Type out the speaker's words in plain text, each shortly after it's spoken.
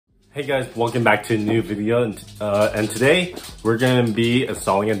Hey guys, welcome back to a new video, and today we're going to be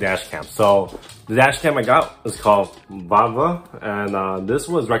installing a dash cam. So the dash cam I got is called VAVA, and this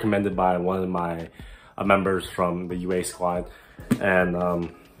was recommended by one of my members from the UA squad.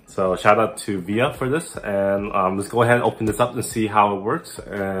 And so shout out to Via for this, and let's go ahead and open this up and see how it works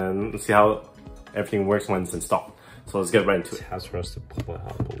and see how everything works when it's installed. So let's get right into it. It has for us to pull it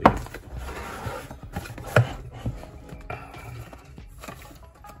out, I believe.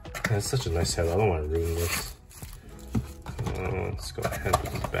 It's such a nice head. I don't want to ruin this. Let's go ahead and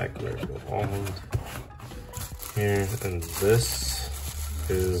put this back where it belonged. Here, and this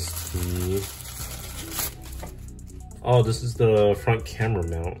is the... Oh, this is the front camera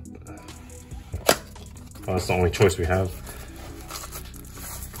mount. Oh, that's the only choice we have.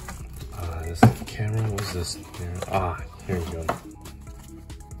 This is the camera. What's this? Here? Ah, here we go.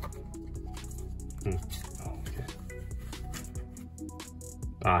 Oh, okay.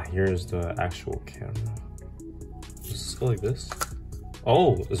 Ah, here's the actual camera. Does this go like this?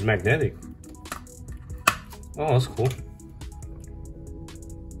 Oh, it's magnetic. Oh, that's cool.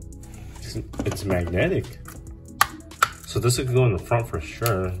 It's magnetic. So this could go in the front for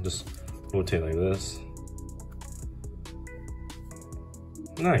sure. Just rotate like this.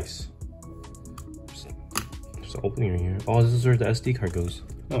 Nice. There's an opening right here. Oh, this is where the SD card goes.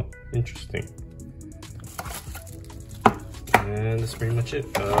 Oh, interesting. And that's pretty much it.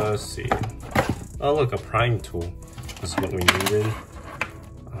 Let's see. Oh, look, a prying tool. This is what we needed.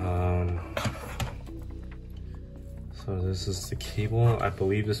 So this is the cable. I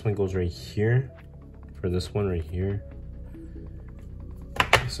believe this one goes right here. For this one right here.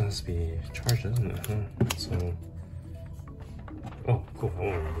 This one has to be charged, doesn't it? Huh? So, oh, cool. I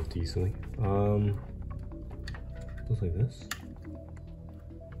want to remove it easily. Goes like this.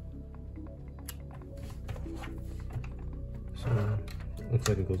 So, looks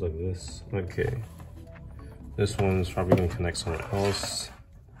like it goes like this. Okay. This one's probably going to connect somewhere else.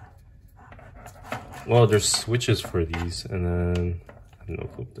 Well, there's switches for these, and then I have no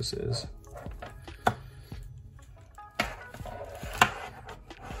clue what this is.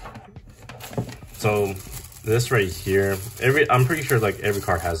 So this right here, I'm pretty sure like every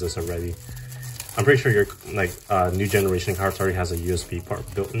car has this already. I'm pretty sure your like new generation cars already has a USB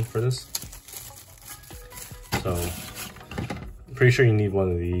part built in for this. So I'm pretty sure you need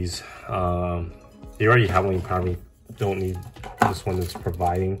one of these. You already have one, you probably don't need this one that's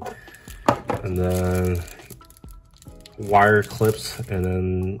providing. And then wire clips, and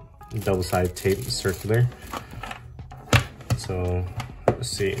then double-sided tape circular. So let's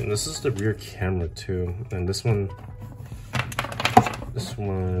see, and this is the rear camera too. And this one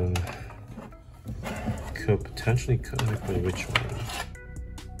could potentially connect with which one?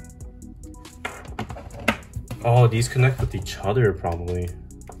 Oh, these connect with each other probably.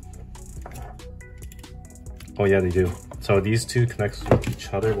 Oh yeah, they do. So these two connect with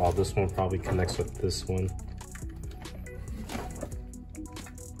each other, while this one probably connects with this one.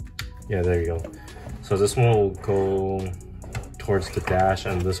 Yeah, there you go. So this one will go towards the dash,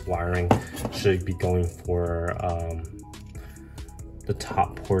 and this wiring should be going for the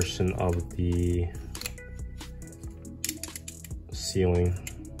top portion of the ceiling.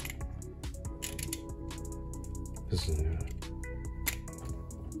 This is new.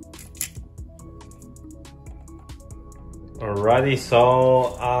 Alrighty,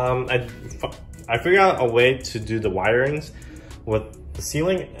 so I figured out a way to do the wirings with the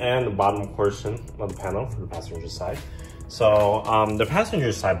ceiling and the bottom portion of the panel for the passenger side. So the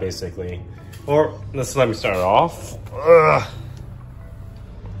passenger side basically, or let me start off.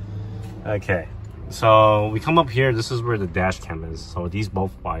 Okay, so we come up here. This is where the dash cam is. So these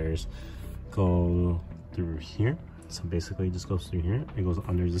both wires go through here. So basically it just goes through here. It goes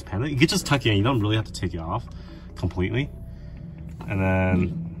under this panel. You can just tuck it in. You don't really have to take it off completely. And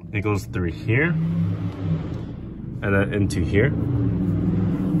then it goes through here and then into here.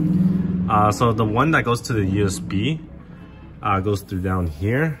 So the one that goes to the USB goes through down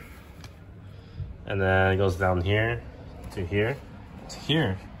here, and then it goes down here to here to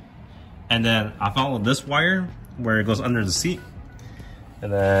here. And then I followed this wire where it goes under the seat,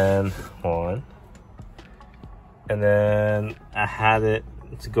 and then hold on, and then I had it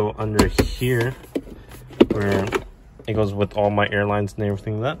to go under here where it goes with all my airlines and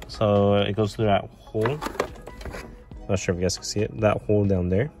everything like that. So it goes through that hole. Not sure if you guys can see it. That hole down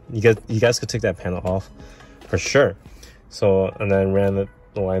there. You guys could take that panel off for sure. So, and then ran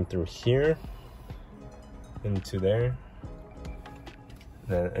the line through here, into there,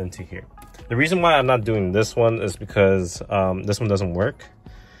 then into here. The reason why I'm not doing this one is because this one doesn't work.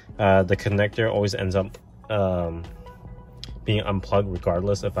 The connector always ends up being unplugged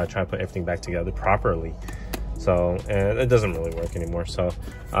regardless if I try to put everything back together properly. So, and it doesn't really work anymore. So,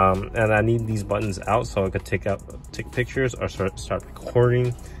 and I need these buttons out so I could take pictures or start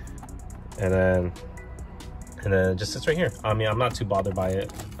recording. And then it just sits right here. I mean, I'm not too bothered by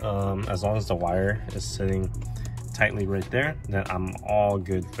it. As long as the wire is sitting tightly right there, then I'm all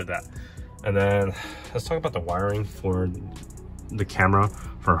good for that. And then let's talk about the wiring for the camera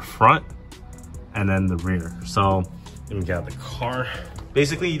for front and then the rear. So let me get out the car.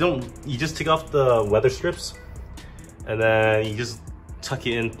 Basically, you just take off the weather strips and then you just tuck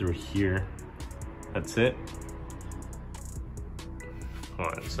it in through here. That's it.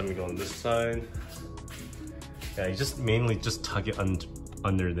 Hold on, so let me go on this side. Yeah, you just mainly just tuck it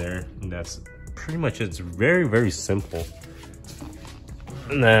under there, and that's pretty much it. It's very, very simple.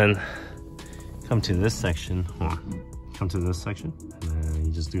 And then come to this section. Hold on. Come to this section, and then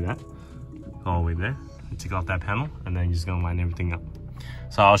you just do that all the way there. You take off that panel, and then you're just gonna line everything up.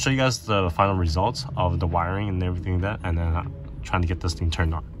 So I'll show you guys the final results of the wiring and everything like that, and then trying to get this thing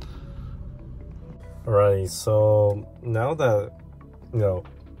turned on. Alrighty, so now that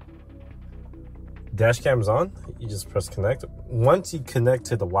dash cam's on, you just press connect. Once you connect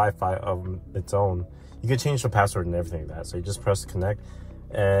to the Wi-Fi of its own, you can change the password and everything like that. So you just press connect,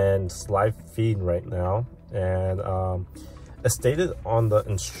 and it's live feed right now. And it's stated on the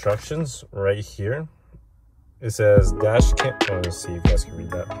instructions right here. It says dash cam. Oh, let's see if you guys can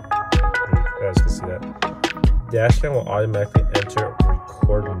read that. You guys can see that. Dash cam will automatically enter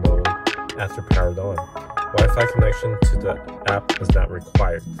record mode after powered on. Wi-Fi connection to the app is not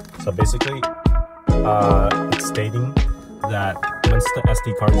required. So basically, it's stating that once the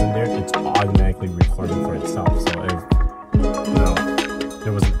SD card's in there, it's automatically recording for itself. So if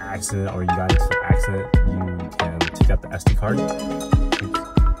there was an accident or you got into an accident, you can take out the SD card,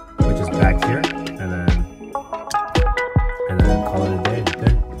 which is back here, and then call it a day right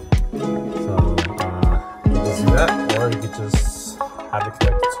there. So you can just do that, or you could just have it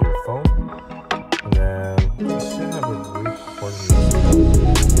connected to your phone, and then you should have a recording.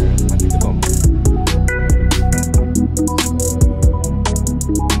 I think it's on.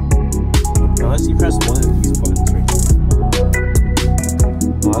 Unless you press one of these buttons right here.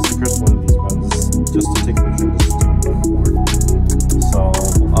 Unless you press one of these buttons just to take a picture of this to record. So,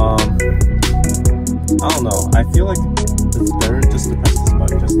 I don't know. I feel like it's better just to press this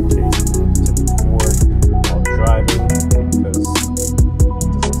button just in case to record while driving, because it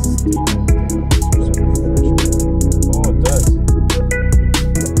doesn't state anything. Oh, it does.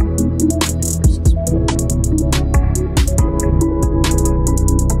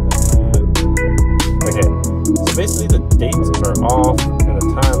 So basically the dates are off and the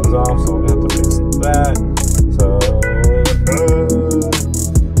time is off, so I'm gonna have to fix that. So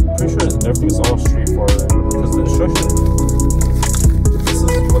pretty sure everything is all straightforward because the instructions, this is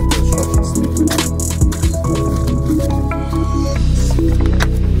what the instructions state.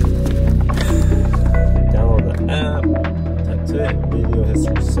 Download the app, that's it. Video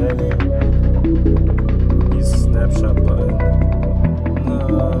history setting, use the snapshot button.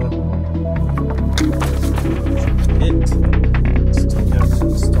 Just tell me how to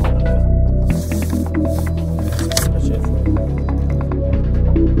install it. That's pretty much it.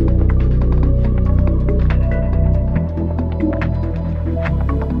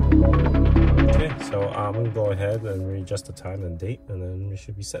 Okay, so I'm gonna go ahead and readjust the time and date, and then we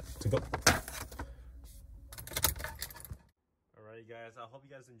should be set to go. Alright guys, I hope you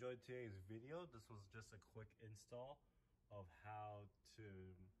guys enjoyed today's video. This was just a quick install of how to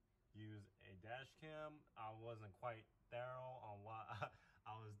use a dash cam. I wasn't quite thorough on what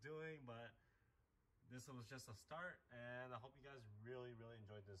I was doing, but this was just a start, and I hope you guys really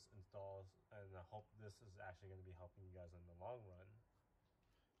enjoyed this install, and I hope this is actually going to be helping you guys in the long run.